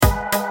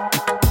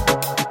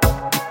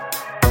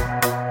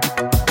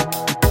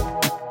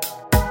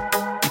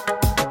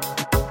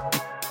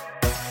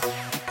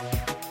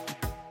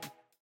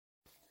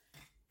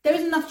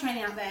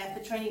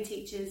trainee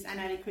teachers and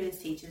early careers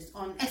teachers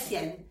on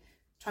SEN,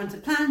 trying to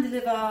plan,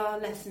 deliver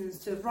lessons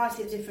to a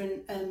variety of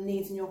different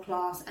needs in your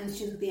class and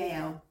students with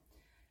BAL.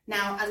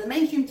 Now, as a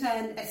mainstream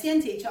turned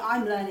SEN teacher,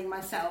 I'm learning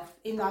myself,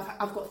 even though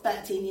I've got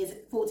 14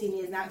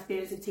 years now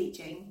experience of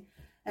teaching.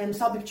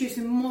 So I'll be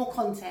producing more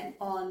content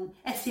on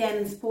SEN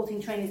and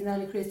supporting trainees and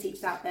early careers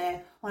teachers out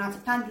there on how to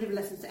plan, deliver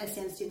lessons to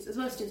SEN students as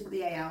well as students with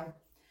the AL.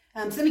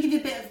 So let me give you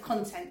a bit of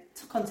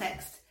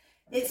context.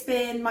 It's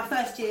been my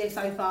first year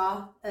so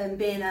far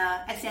being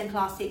a SEN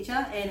class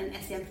teacher in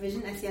an SEN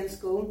provision, SEN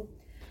school.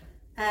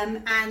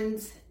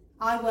 And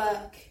I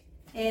work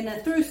in a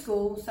through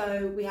school,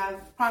 so we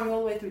have primary all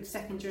the way through to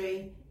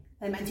secondary,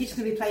 and teachers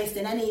can be placed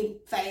in any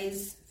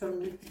phase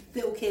from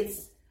little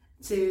kids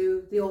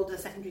to the older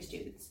secondary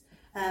students.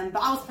 But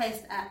I was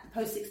placed at the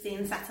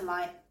post-16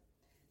 satellite,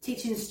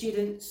 teaching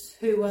students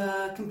who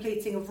were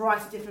completing a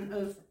variety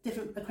of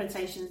different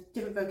accreditations,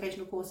 different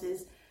vocational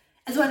courses,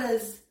 as well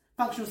as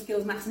functional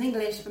skills, maths and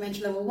English from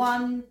entry level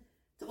 1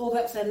 to all the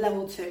way up to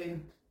level 2.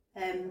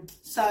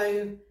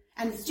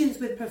 And students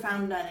with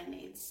profound learning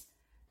needs.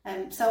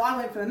 So I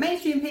went from a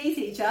mainstream PE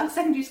teacher,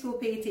 secondary school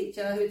PE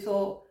teacher who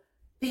taught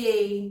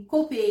PE,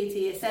 core PE to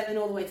year 7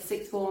 all the way to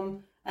 6th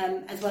form,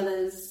 as well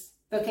as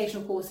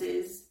vocational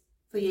courses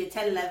for year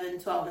 10, 11,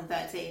 12 and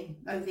 13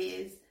 over the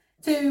years,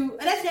 to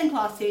an SEN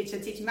class teacher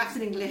teaching maths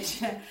and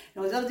English,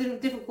 all these other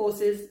different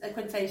courses,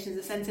 accreditations,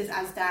 incentives,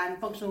 ASDAN,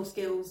 functional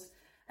skills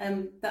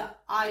that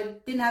I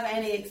didn't have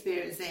any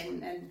experience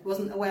in and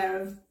wasn't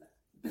aware of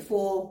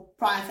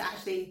prior to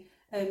actually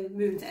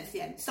moving to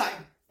SEN. So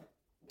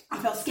I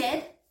felt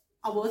scared.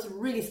 I was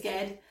really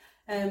scared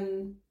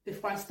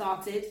before I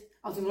started.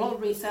 I was doing a lot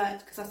of research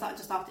because I started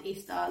just after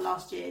Easter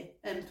last year,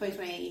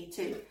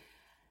 2022.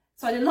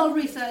 So I did a lot of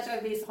research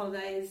over these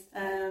holidays,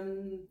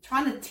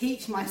 trying to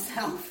teach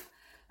myself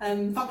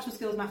functional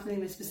skills, maths and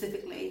English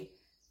specifically,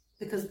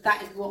 because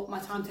that is what my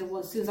timetable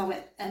was. As soon as I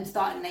went and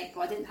started in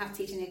April, I didn't have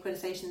teaching the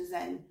accreditations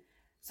then.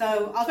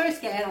 So I was very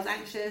scared, I was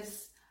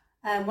anxious.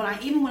 When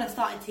I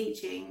started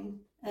teaching,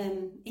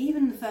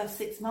 even the first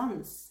 6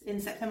 months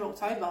in September,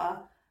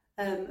 October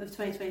of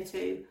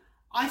 2022,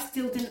 I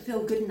still didn't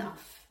feel good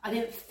enough. I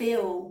didn't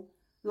feel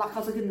like I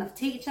was a good enough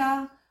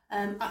teacher.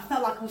 I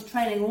felt like I was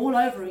training all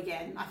over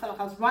again. I felt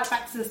like I was right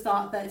back to the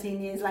start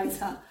 13 years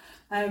later,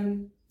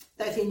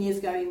 13 years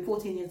ago, even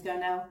 14 years ago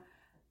now,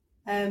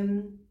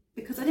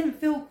 because I didn't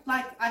feel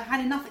like I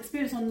had enough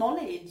experience or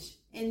knowledge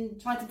in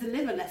trying to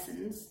deliver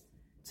lessons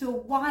to a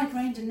wide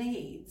range of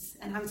needs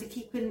and having to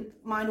keep in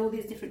mind all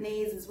these different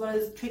needs as well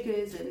as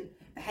triggers and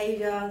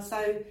behaviour.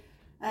 So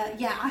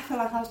I felt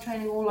like I was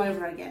training all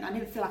over again. I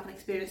didn't feel like an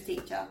experienced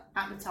teacher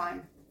at the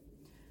time.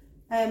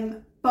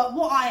 But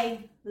what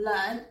I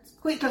learned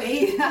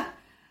quickly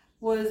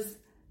was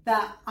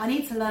that I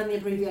need to learn the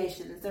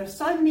abbreviations. There are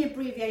so many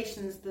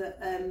abbreviations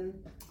that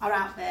are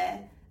out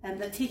there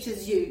that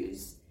teachers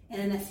use in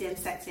an SEN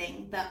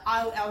setting that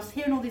I was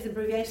hearing all these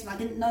abbreviations. I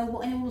didn't know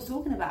what anyone was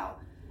talking about.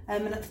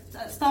 And at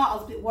the start I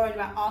was a bit worried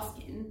about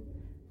asking,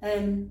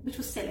 which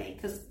was silly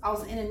because I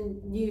was in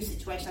a new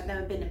situation I'd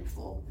never been in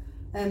before.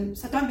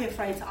 So don't be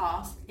afraid to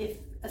ask. If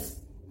a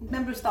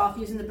member of staff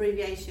using the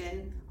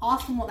abbreviation,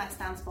 ask them what that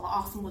stands for,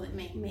 ask them what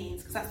it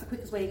means, because that's the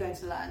quickest way you're going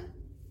to learn.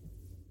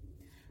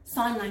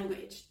 Sign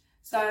language.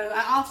 So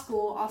at our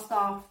school, our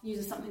staff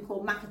uses something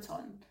called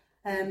Makaton,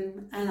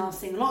 and I was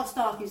seeing a lot of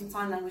staff using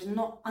sign language and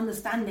not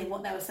understanding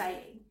what they were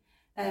saying.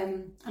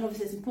 And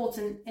obviously it's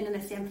important in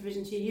an SEN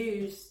provision to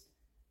use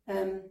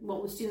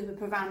what was students with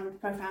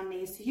profound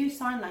needs, to use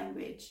sign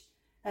language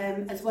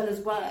as well as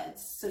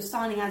words, so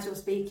signing as you're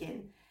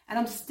speaking. And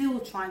I'm still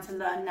trying to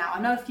learn now.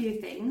 I know a few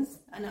things.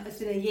 I know it's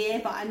been a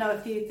year, but I know a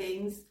few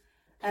things.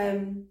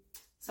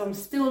 So I'm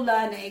still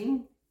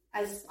learning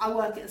as I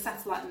work at the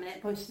satellite at the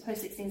minute,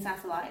 post-16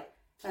 satellite,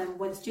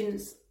 where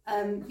students,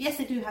 yes,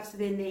 they do have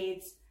severe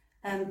needs,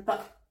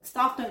 but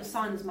staff don't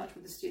sign as much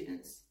with the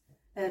students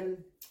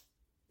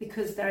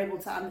because they're able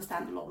to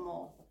understand a lot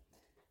more.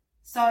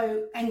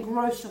 So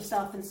engross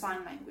yourself in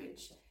sign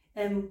language.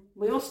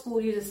 Your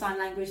school uses sign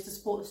language to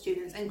support the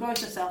students.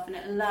 Engross yourself in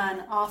it and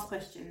learn, ask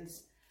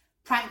questions.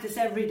 Practice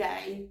every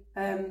day,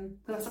 because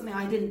that's something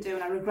I didn't do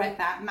and I regret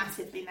that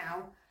massively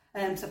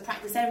now. So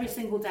practice every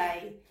single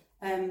day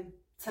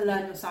to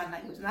learn your sign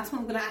language, and that's what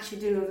I'm going to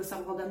actually do over the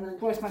summer holiday. I'm going to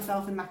engross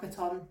myself in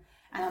Makaton,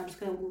 and I'm just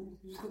going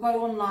to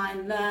go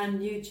online, learn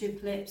YouTube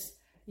clips,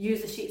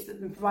 use the sheets that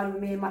have been provided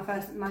with me in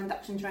my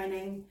induction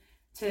training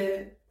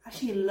to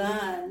actually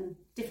learn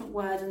different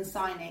words and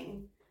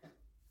signing.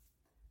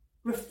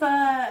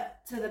 Refer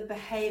to the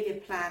behaviour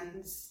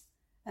plans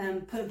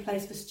put in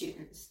place for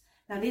students.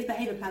 Now, these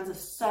behaviour plans are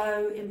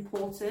so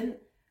important.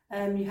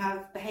 You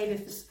have behaviour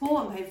for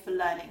support and behaviour for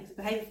learning. So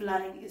behaviour for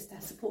learning is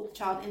to support the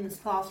child in this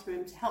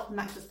classroom to help them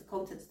access the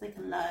content so they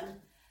can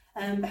learn.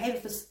 Behaviour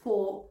for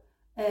support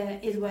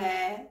is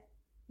where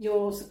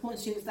you're supporting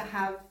students that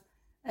have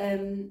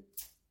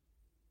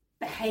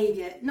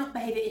not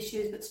behaviour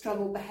issues, but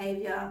struggle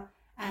behaviour,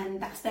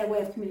 and that's their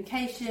way of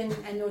communication,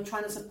 and you're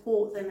trying to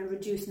support them in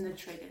reducing the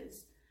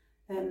triggers.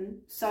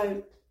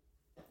 So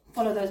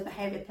follow those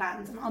behaviour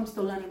plans. And I'm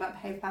still learning about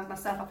behaviour plans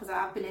myself because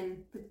I've been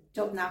in the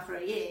job now for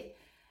a year.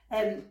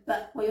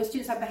 But where your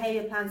students have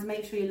behaviour plans,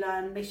 make sure you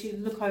learn, make sure you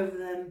look over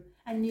them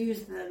and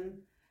use them,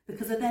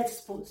 because they're there to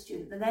support the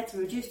student. They're there to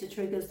reduce the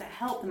triggers, that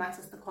help them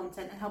access the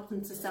content and help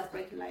them to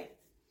self-regulate.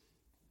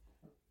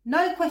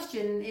 No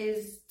question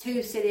is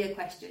too silly a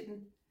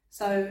question.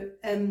 So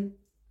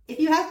if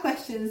you have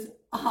questions,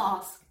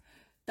 ask.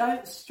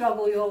 Don't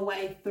struggle your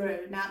way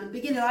through. Now, at the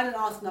beginning, I didn't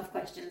ask enough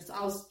questions.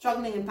 I was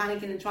struggling and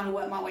panicking and trying to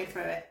work my way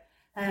through it.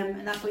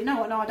 And I thought, you know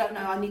what, no, I don't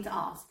know, I need to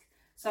ask.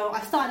 So I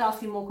started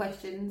asking more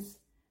questions.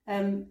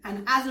 And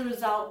as a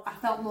result, I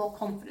felt more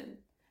confident.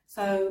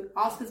 So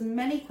ask as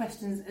many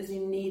questions as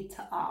you need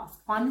to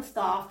ask. Find the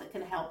staff that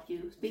can help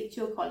you. Speak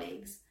to your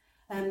colleagues.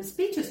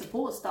 Speak to your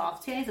support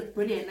staff. TAs are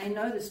brilliant. They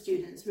know the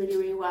students really,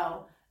 really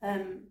well.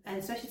 And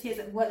especially TAs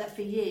that work there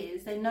for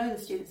years, they know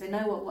the students, they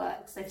know what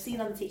works. They've seen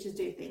other teachers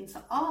do things.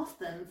 So ask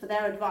them for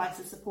their advice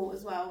and support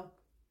as well.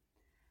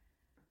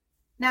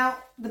 Now,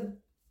 the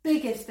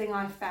biggest thing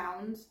I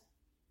found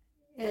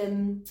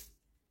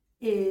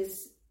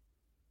is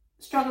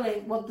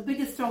struggling. Well, the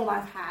biggest struggle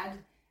I've had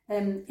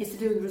is to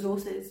do with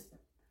resources.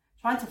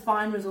 Trying to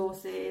find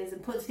resources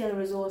and put together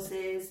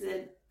resources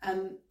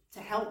to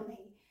help me.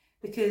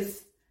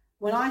 Because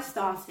when I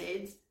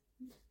started,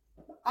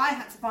 I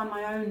had to find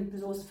my own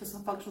resources for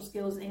some functional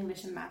skills in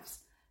English and maths.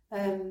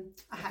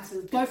 I had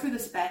to go through the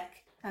spec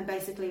and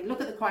basically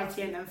look at the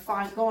criteria and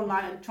then go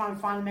online and try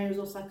and find the main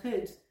resource I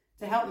could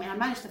to help me. I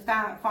managed to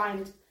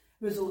find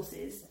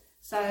resources.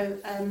 So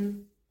at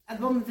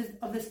the bottom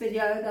of this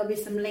video, there'll be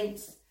some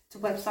links to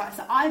websites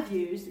that I've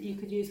used that you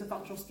could use for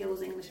functional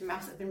skills, English and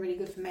maths, that have been really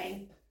good for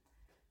me.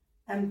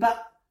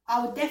 But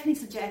I would definitely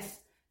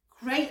suggest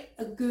create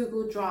a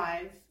Google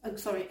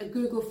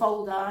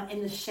folder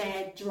in the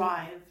shared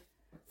drive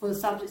for the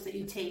subjects that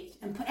you teach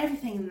and put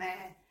everything in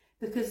there,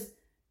 because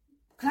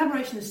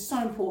collaboration is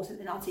so important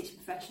in our teaching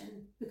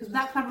profession, because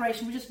without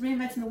collaboration we're just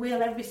reinventing the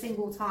wheel every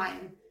single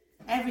time,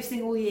 every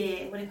single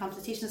year when it comes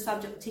to teaching a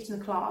subject or teaching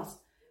a class.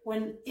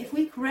 If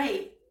we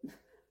create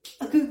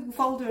a Google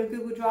folder, a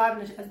Google Drive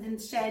and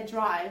a shared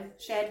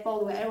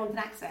folder where everyone can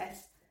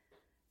access,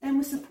 then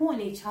we're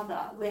supporting each other,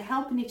 we're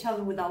helping each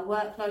other with our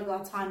workload, with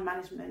our time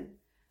management.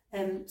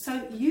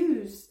 So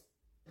use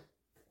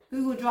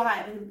Google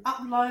Drive and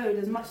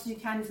upload as much as you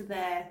can to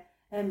there,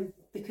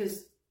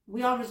 because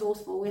we are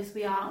resourceful, yes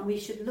we are, and we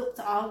should look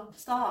to our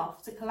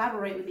staff to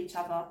collaborate with each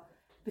other.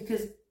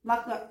 Because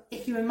like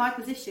if you're in my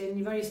position,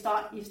 you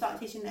start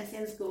teaching in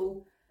SEN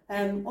school,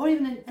 or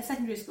even in a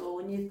secondary school,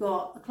 and you've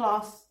got a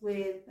class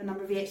with a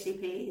number of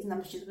EHCPs, a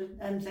number of students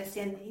with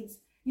SEN needs,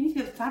 you need to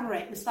be able to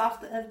collaborate with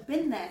staff that have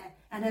been there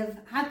and have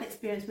had the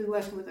experience with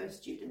working with those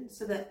students,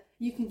 so that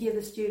you can give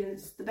the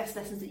students the best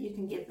lessons that you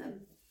can give them.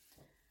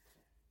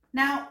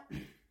 Now,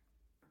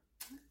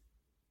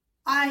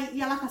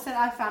 like I said,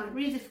 I found it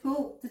really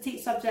difficult to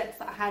teach subjects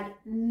that I had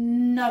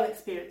no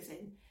experience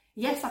in.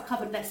 Yes, I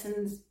covered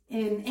lessons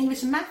in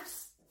English and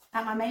maths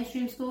at my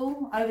mainstream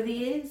school over the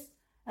years.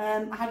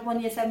 I had one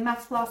year 7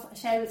 maths class that I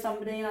shared with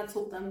somebody, and I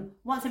taught them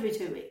once every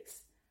 2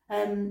 weeks.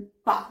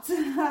 But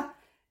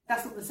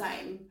that's not the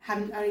same,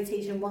 having only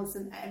teaching once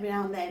every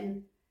now and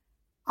then.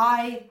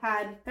 I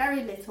had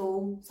very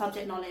little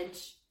subject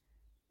knowledge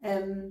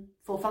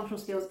for functional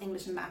skills,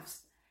 English and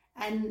maths.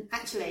 And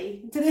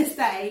actually, to this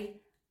day,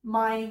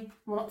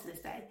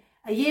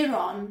 a year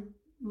on,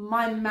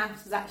 my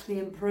maths has actually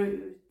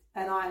improved,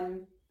 and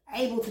I'm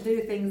able to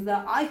do things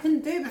that I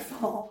couldn't do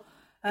before,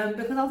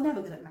 because I was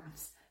never good at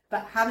maths.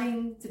 But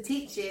having to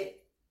teach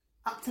it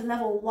up to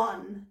level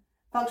 1,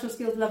 functional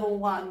skills level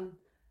 1,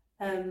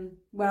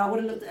 where I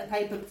would have looked at a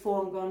paper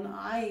before and gone,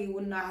 I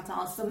wouldn't know how to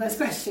answer some of those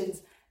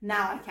questions.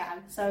 Now I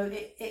can. So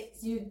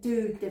you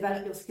do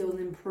develop your skills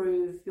and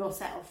improve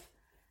yourself.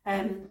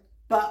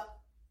 But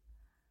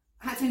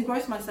I had to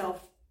engross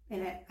myself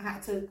in it. I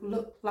had to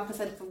look, like I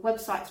said, for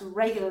websites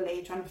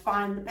regularly, trying to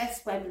find the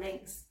best web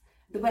links,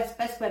 the best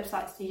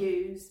websites to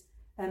use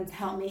to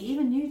help me.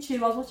 Even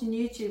YouTube, I was watching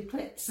YouTube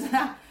clips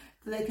that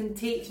they can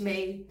teach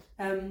me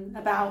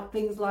about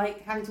things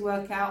like having to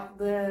work out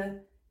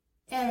the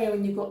area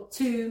when you've got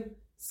 2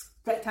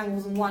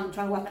 rectangles and one,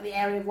 trying to work out the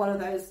area of one of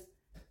those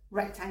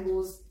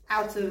rectangles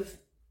out of,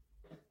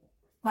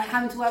 like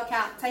having to work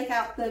out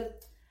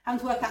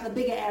the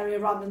bigger area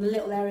rather than the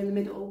little area in the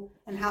middle,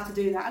 and how to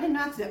do that. I didn't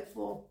know how to do that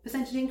before.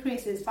 Percentage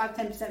increases, 5,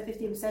 10%,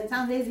 15%,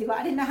 sounds easy, but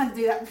I didn't know how to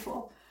do that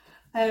before.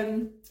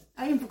 I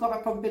even forgot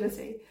about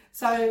probability.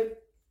 So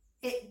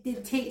it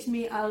did teach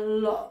me a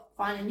lot,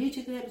 finding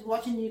YouTube clips,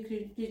 watching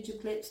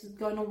YouTube clips,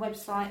 going on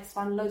websites,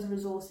 finding loads of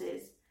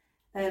resources.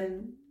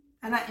 And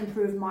that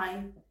improved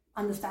my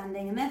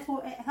understanding, and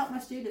therefore it helped my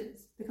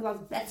students because I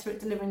was better at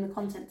delivering the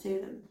content to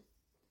them.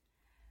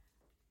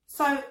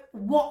 So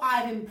what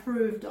I've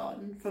improved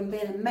on from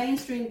being a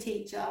mainstream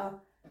teacher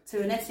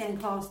to an SEN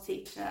class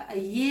teacher a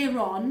year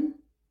on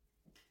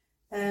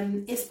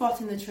is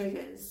spotting the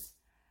triggers.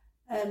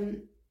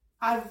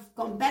 I've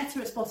gotten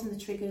better at spotting the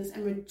triggers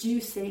and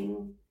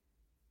reducing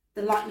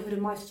the likelihood of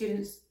my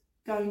students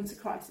going into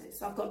crisis.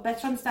 So I've got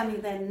better understanding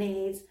of their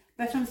needs,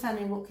 better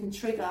understanding what can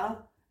trigger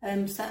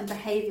certain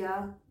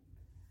behaviour,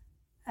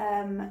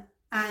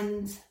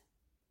 and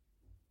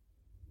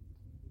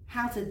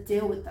how to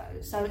deal with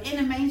those. So in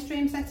a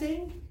mainstream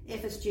setting,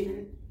 if a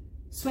student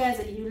swears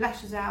at you,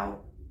 lashes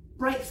out,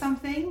 breaks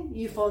something,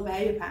 you follow the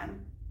behaviour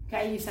plan.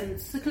 Okay, you send them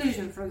to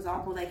seclusion, for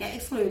example, they get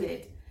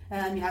excluded,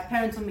 you have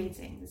parental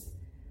meetings.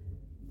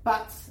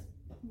 But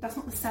that's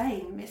not the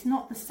same. It's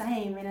not the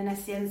same in an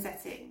SEN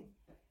setting.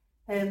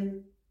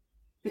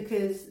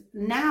 Because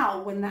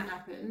now when that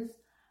happens,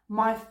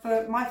 my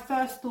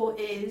first thought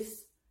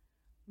is,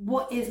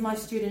 what is my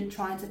student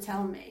trying to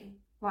tell me?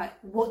 Like,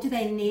 what do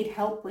they need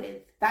help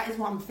with? That is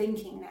what I'm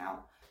thinking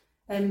now.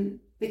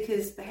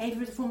 Because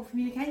behaviour is a form of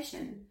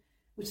communication,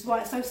 which is why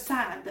it's so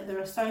sad that there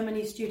are so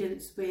many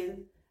students with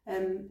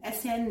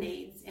SEN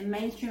needs in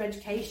mainstream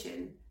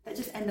education that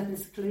just end up in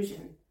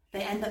seclusion.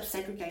 They end up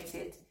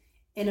segregated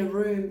in a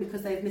room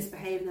because they've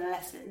misbehaved in a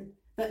lesson.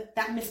 But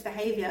that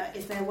misbehaviour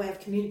is their way of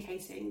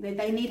communicating.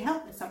 They need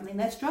help with something.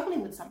 They're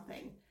struggling with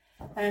something.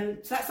 So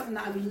that's something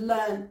that I've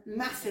learned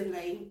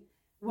massively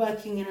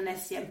working in an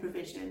SEN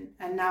provision.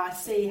 And now I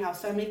see how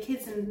so many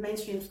kids in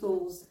mainstream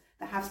schools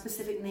that have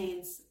specific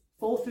needs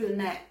fall through the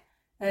net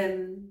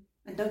and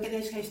don't get the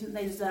education that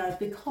they deserve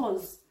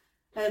because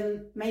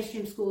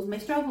mainstream schools may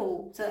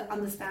struggle to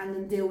understand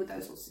and deal with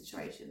those sorts of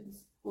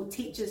situations, or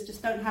teachers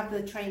just don't have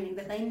the training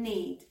that they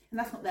need, and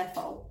that's not their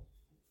fault.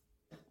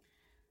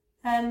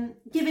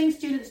 Giving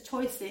students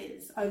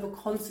choices over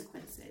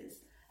consequences.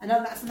 And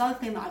that's another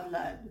thing that I've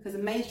learned, because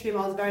in mainstream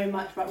I was very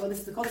much, right, well, this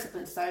is the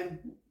consequence, so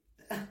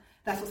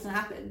that's what's going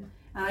to happen.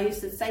 And I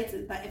used to say to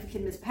them, like, if a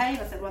kid misbehaves,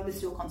 I said, well, this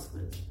is your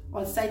consequence.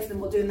 Or I'd say to them,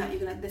 well, doing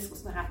that, this is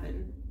what's going to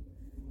happen.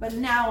 But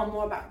now I'm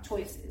more about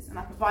choices, and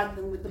I provide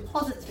them with the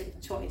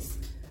positive choice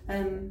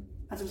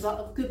as a result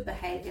of good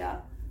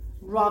behaviour,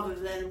 rather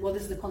than, well,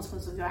 this is the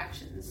consequence of your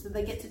actions. So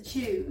they get to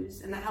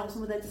choose, and that helps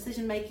them with their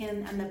decision making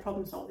and their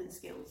problem solving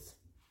skills.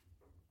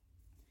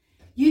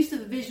 Use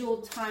of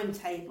visual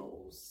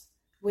timetables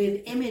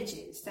with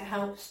images to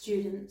help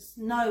students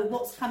know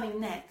what's coming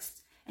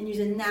next, and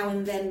using now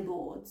and then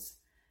boards,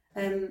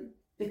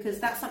 because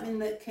that's something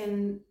that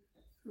can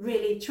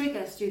really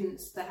trigger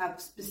students that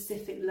have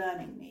specific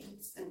learning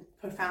needs and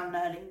profound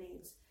learning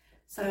needs.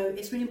 So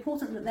it's really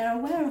important that they're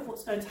aware of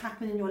what's going to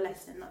happen in your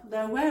lesson.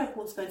 They're aware of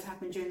what's going to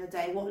happen during the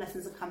day, what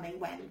lessons are coming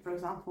when, for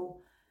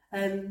example,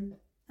 and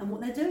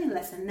what they're doing in the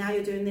lesson. Now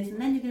you're doing this, and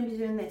then you're going to be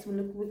doing this.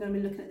 We're going to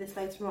be looking at this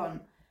later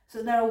on.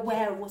 So they're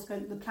aware of what's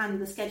going, the plan,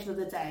 the schedule of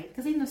the day.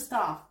 Because even as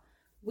staff,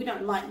 we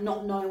don't like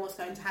not knowing what's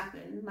going to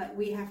happen. Like,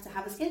 we have to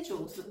have a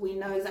schedule so that we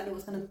know exactly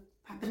what's going to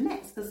happen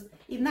next. Because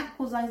even that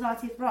causes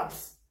anxiety for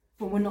us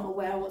when we're not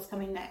aware of what's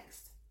coming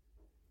next.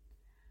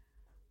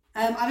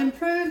 I've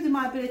improved in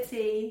my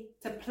ability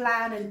to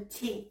plan and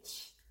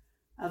teach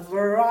a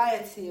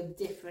variety of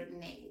different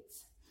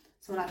needs.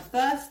 So when I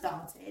first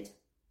started,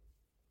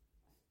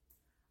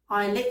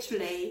 I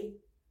literally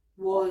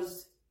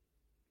was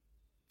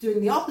doing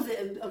the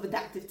opposite of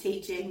adaptive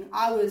teaching.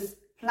 I was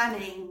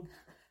planning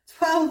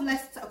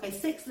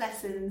 6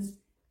 lessons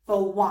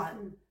for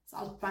one. So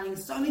I was planning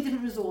so many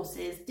different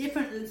resources,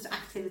 different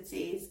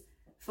activities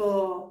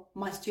for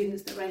my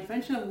students that range from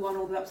entry level 1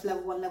 all the way up to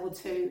level 1, level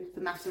 2 for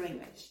maths or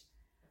English.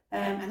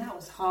 And that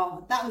was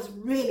hard. That was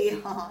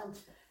really hard.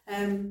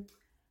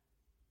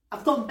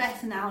 I've gotten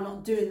better now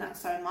not doing that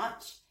so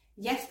much.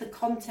 Yes, the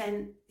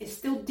content is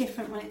still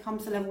different when it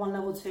comes to level 1,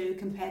 level 2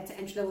 compared to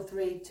entry level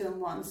 3, 2 and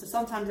 1. So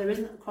sometimes there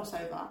isn't a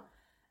crossover,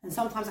 and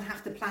sometimes I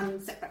have to plan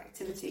separate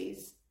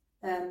activities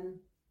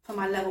for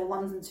my level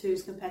 1s and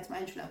 2s compared to my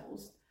entry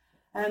levels.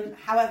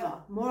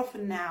 However, more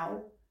often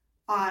now,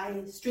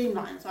 I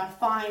streamline. So I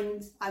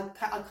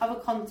cover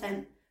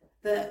content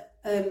that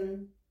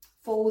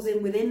falls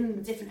in within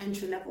the different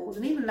entry levels,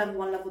 and even level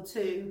 1, level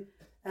 2.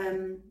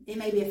 It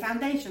may be a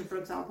foundation, for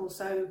example.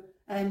 So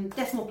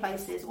decimal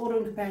places,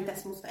 ordering and comparing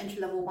decimals for entry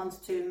level 1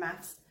 to 2 in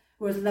maths,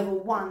 whereas entry level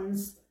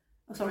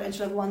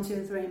 1, 2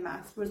 and 3 in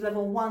maths, whereas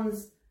level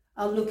 1s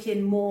are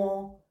looking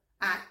more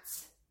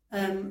at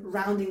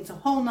rounding to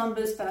whole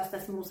numbers, first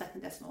decimal,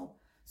 second decimal.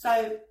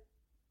 So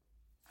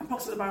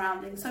approximately by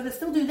rounding. So they're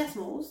still doing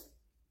decimals,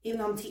 even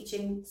though I'm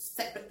teaching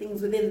separate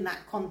things within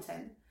that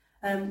content.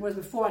 Whereas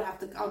before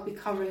I'd be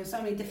covering so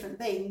many different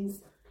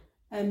things,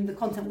 and the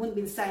content wouldn't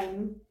be the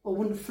same or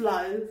wouldn't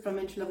flow from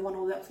entry level 1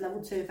 all the way up to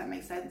level 2, if that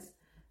makes sense.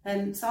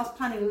 So I was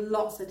planning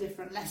lots of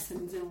different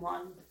lessons in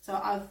one. So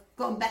I've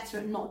gotten better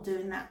at not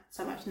doing that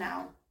so much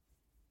now.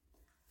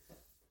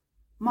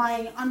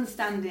 My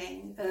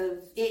understanding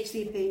of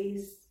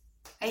EHCPs,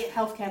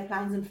 healthcare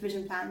plans and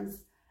provision plans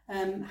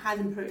has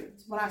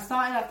improved. When I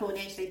started, I thought an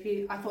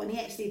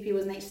EHCP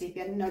was an EHCP,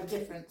 I didn't know the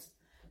difference.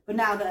 But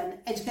now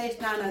that I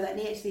know that an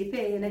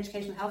EHCP, an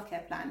educational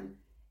healthcare plan,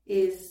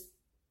 is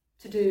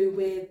to do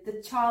with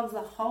the child as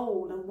a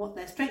whole and what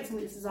their strengths and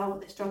weaknesses are,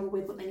 what they struggle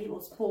with, what they need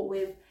more support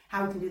with,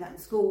 how we can do that in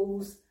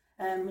schools.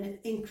 And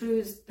it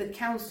includes the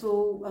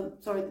council,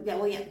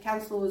 the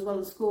council as well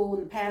as school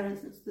and the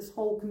parents, and this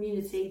whole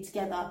community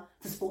together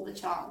to support the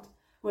child.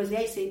 Whereas the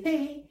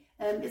HCP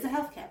is a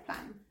healthcare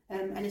plan,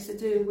 and it's to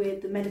do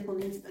with the medical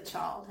needs of the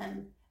child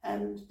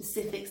and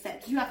specific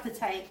steps you have to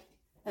take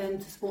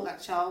to support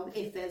that child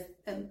if there's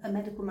a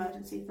medical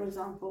emergency, for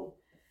example,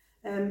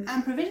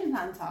 and provision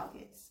plan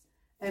targets,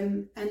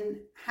 and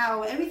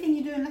how everything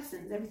you do in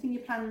lessons, everything you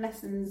plan in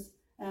lessons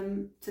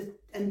and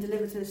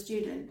deliver to the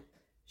student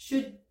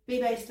should be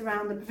based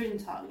around the provision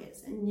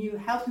targets, and you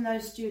helping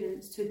those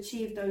students to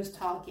achieve those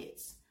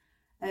targets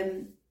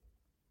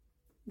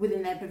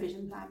within their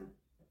provision plan.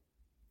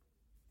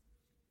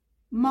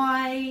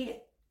 My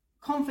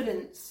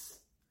confidence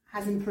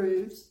has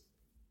improved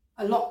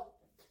a lot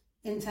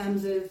in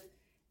terms of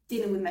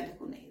dealing with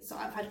medical needs. So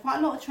I've had quite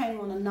a lot of training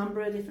on a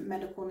number of different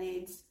medical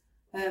needs,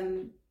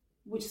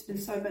 which has been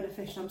so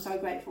beneficial. I'm so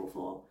grateful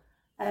for.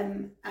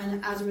 And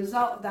as a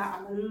result of that,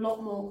 I'm a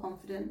lot more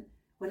confident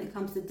when it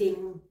comes to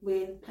dealing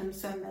with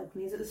certain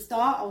medical needs. At the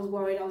start, I was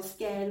worried, I was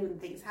scared when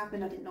things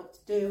happened, I didn't know what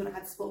to do, and I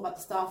had support by the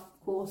staff,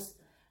 of course.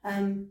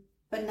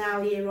 But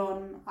now, year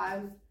on,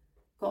 I've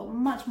got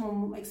much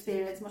more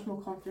experience, much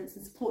more confidence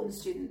in supporting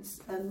students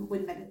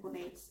with medical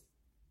needs.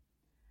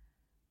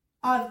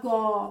 I've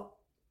got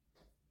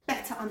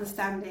better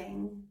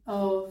understanding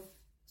of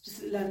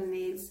specific learning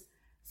needs,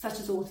 such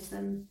as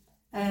autism,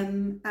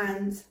 and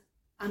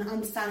an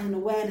understanding and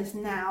awareness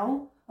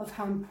now of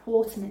how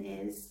important it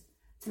is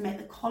to make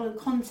the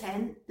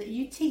content that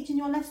you teach in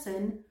your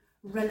lesson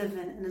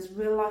relevant and as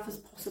real life as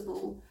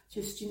possible to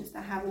your students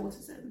that have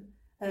autism,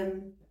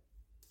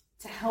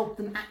 to help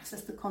them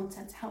access the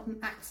content, to help them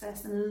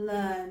access and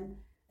learn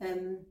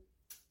in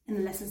the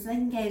lesson so they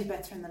engage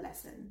better in the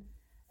lesson,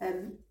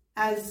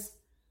 as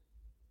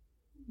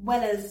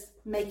well as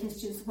making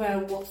students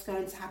aware of what's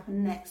going to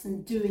happen next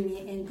and doing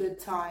it in good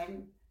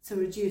time to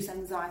reduce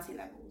anxiety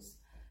levels.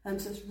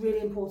 So it's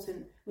really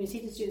important when you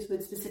teach the students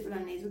with specific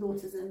learning needs with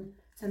autism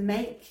to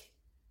make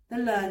the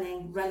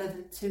learning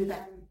relevant to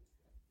them.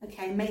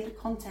 Okay, make the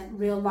content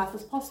real life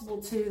as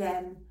possible to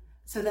them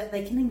so that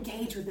they can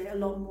engage with it a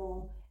lot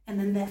more and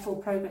then therefore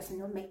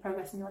make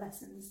progress in your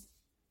lessons.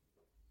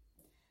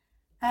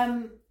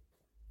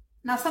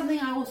 Now, something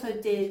I also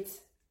did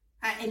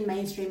in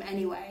mainstream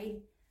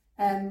anyway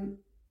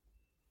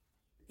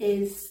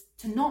is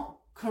to not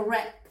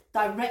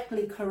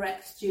directly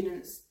correct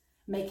students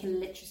making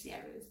literacy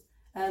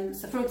errors.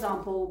 So, for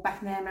example,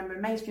 back in there, I remember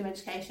in mainstream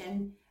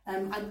education,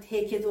 I'd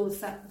hear kids all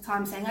the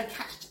time saying, I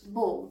catched the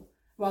ball,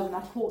 rather than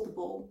I caught the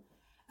ball.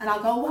 And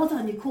I'll go, well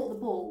done, you caught the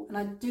ball. And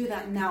I do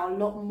that now a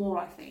lot more,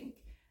 I think,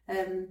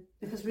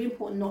 because it's really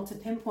important not to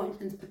pinpoint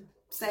and to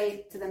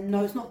say to them,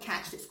 no, it's not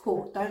catched, it's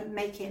caught. Don't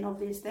make it an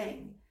obvious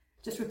thing.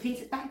 Just repeat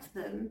it back to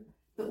them,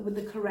 but with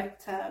the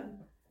correct term,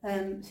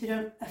 so you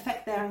don't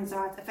affect their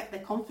anxiety, affect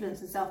their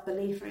confidence and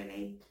self-belief,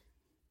 really.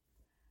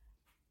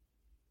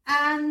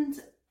 And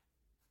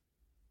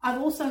I've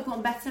also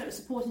gotten better at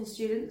supporting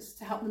students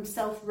to help them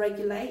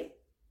self-regulate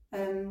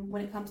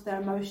when it comes to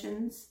their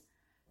emotions.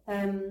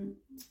 And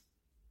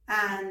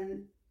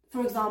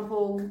for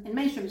example, in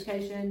mainstream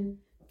education,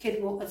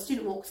 a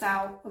student walks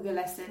out of your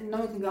lesson, no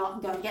one can go out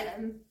and go and get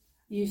them.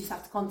 You just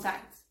have to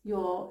contact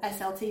your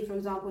SLT, for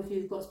example, if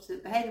you've got a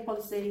specific behaviour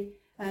policy,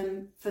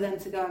 for them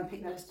to go and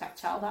pick that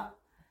child up.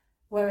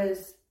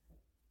 Whereas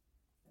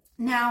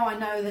now I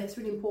know that it's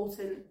really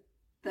important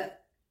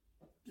that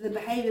the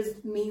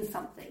behaviours mean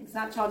something. So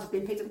that child has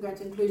been picked up and going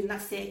to inclusion,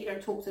 that's it, you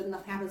don't talk to them,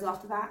 nothing happens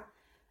after that.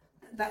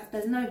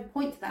 There's no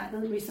point to that, it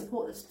doesn't really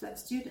support that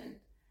student.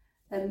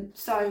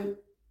 So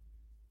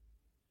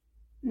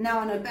now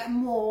I know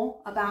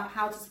more about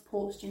how to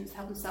support students,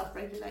 help them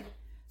self-regulate.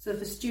 So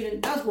if a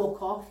student does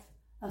walk off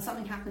or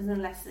something happens in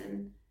a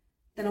lesson,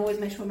 then I always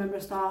make sure a member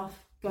of staff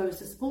goes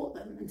to support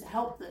them and to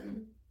help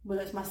them,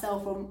 whether it's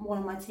myself or one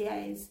of my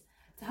TAs,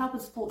 to help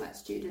and support that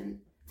student,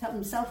 to help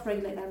them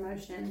self-regulate their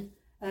emotion,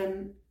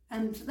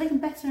 and they can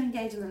better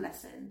engage in the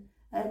lesson,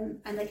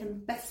 and they can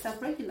better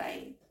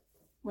self-regulate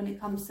when it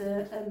comes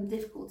to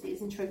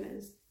difficulties and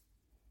triggers.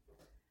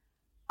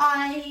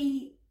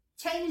 I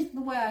changed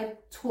the way I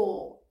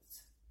taught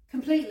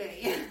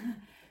completely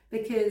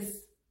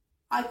because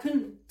I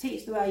couldn't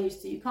teach the way I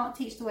used to. You can't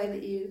teach the way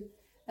that you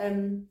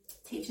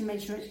teach in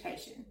mainstream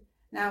education.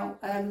 Now,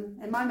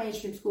 in my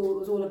mainstream school, it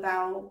was all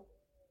about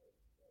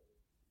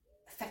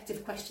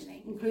effective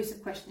questioning,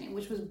 inclusive questioning,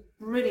 which was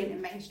brilliant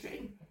in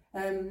mainstream.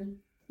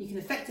 You can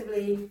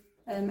effectively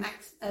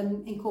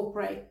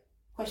incorporate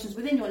questions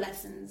within your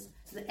lessons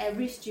so that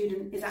every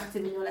student is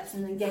active in your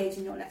lesson and engaged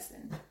in your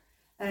lesson.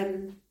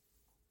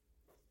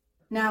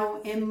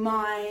 Now, in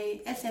my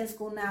SEN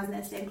school now as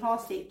an SEN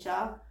class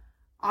teacher,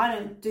 I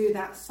don't do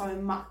that so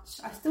much.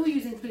 I still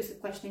use inclusive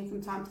questioning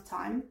from time to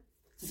time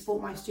to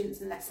support my students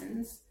in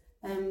lessons,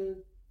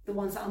 the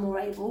ones that are more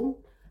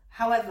able.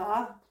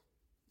 However,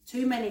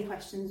 too many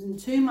questions and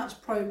too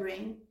much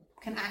probing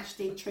can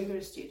actually trigger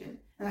a student,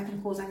 and that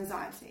can cause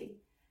anxiety.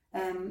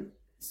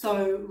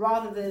 So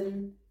rather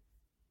than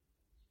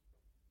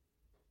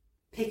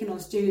picking on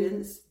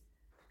students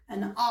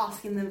and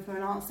asking them for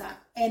an answer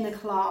in a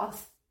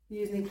class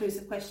using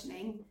inclusive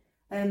questioning,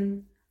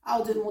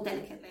 I'll do it more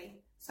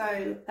delicately.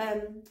 So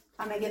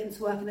I may get them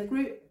to work in a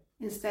group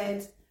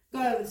instead,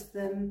 go over to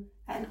them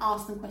and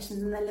ask them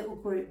questions in their little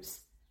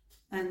groups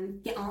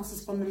and get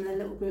answers from them in their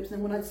little groups.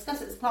 And when I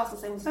discuss it as class, I'll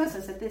say, well,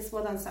 so-and-so said this,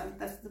 well done, so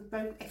that's a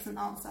very excellent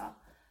answer.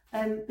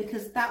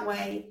 Because that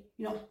way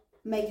you're not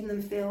making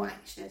them feel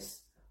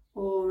anxious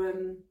or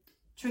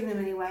triggering them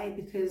in any way,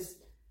 because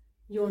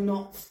you're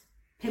not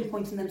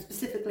pinpointing them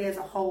specifically as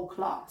a whole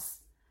class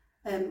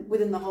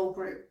within the whole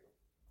group.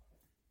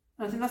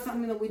 And I think that's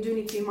something that we do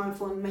need to be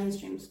mindful in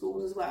mainstream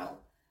schools as well,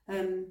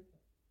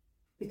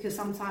 because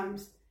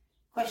sometimes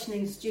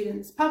questioning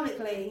students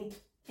publicly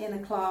in a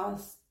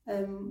class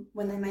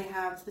when they may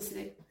have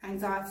specific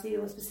anxiety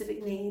or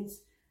specific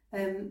needs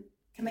can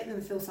make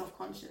them feel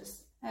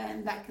self-conscious,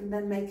 and that can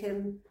then make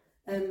them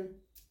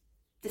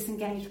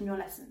disengage from your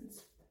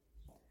lessons.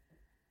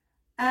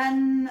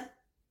 And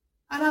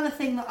another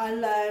thing that I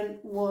learned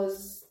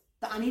was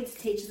that I need to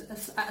teach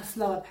at a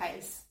slower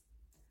pace.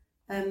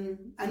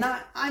 And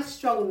that I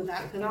struggle with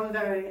that, because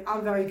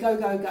I'm very go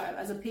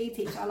as a PE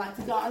teacher. I like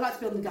to be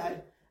on the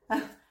go,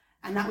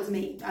 and that was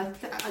me.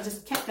 I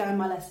just kept going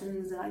my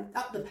lessons, and I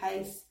upped the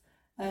pace,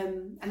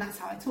 and that's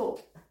how I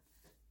taught.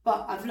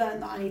 But I've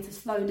learned that I need to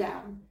slow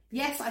down.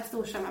 Yes, I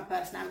still show my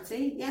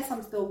personality. Yes,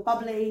 I'm still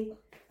bubbly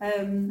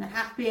and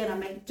happy, and I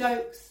make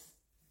jokes.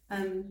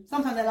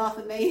 Sometimes they laugh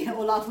at me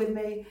or laugh with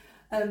me.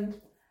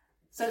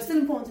 So it's still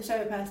important to show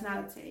your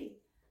personality,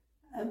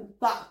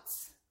 but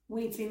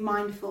we need to be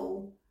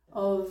mindful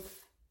of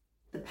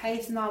the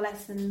pace in our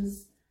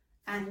lessons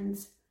and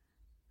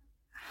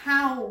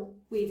how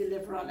we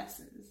deliver our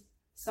lessons.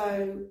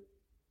 So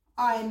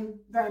I'm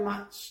very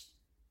much,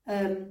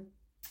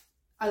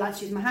 I like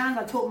to use my hands.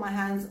 I talk with my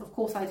hands, of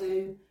course I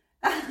do.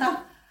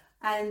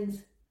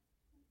 And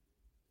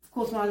of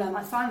course when I learn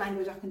my sign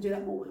language, I can do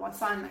that more with my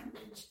sign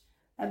language.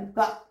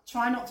 But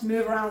try not to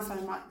move around so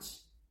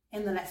much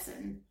in the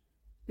lesson,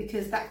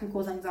 because that can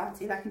cause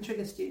anxiety, that can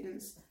trigger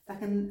students, that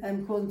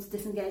can cause them to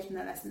disengage from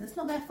their lesson. It's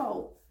not their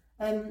fault.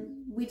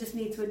 We just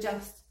need to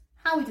adjust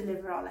how we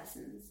deliver our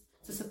lessons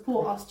to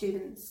support our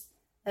students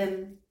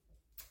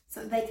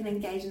so that they can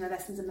engage in their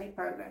lessons and make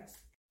progress.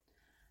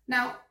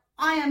 Now,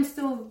 I am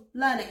still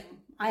learning.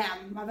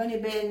 I've only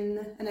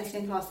been an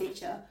SEN class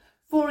teacher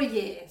for a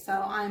year, so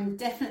I'm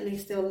definitely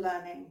still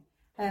learning.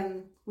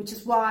 Which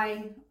is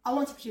why I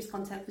want to produce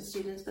content for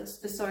students,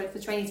 for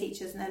trainee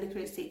teachers and early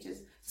careers teachers,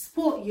 to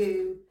support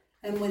you,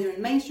 whether you're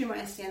in mainstream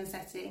or SEN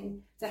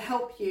setting, to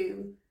help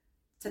you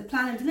to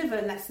plan and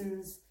deliver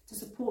lessons to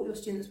support your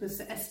students with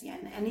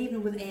SEN and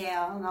even with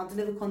EAL. And I'll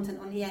deliver content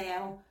on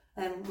EAL,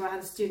 where I had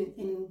a student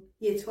in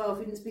year 12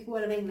 who didn't speak a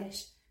word of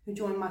English who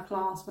joined my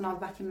class when I was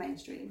back in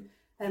mainstream.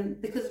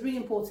 Because it's really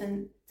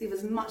important to give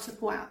as much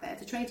support out there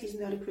to trainee teachers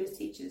and early careers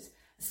teachers,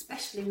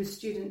 especially with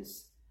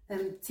students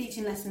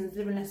teaching lessons,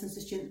 delivering lessons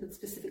to students with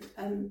specific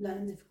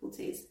learning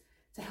difficulties,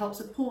 to help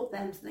support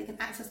them so they can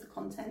access the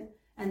content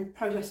and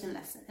progress in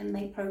lesson and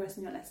make progress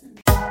in your lesson.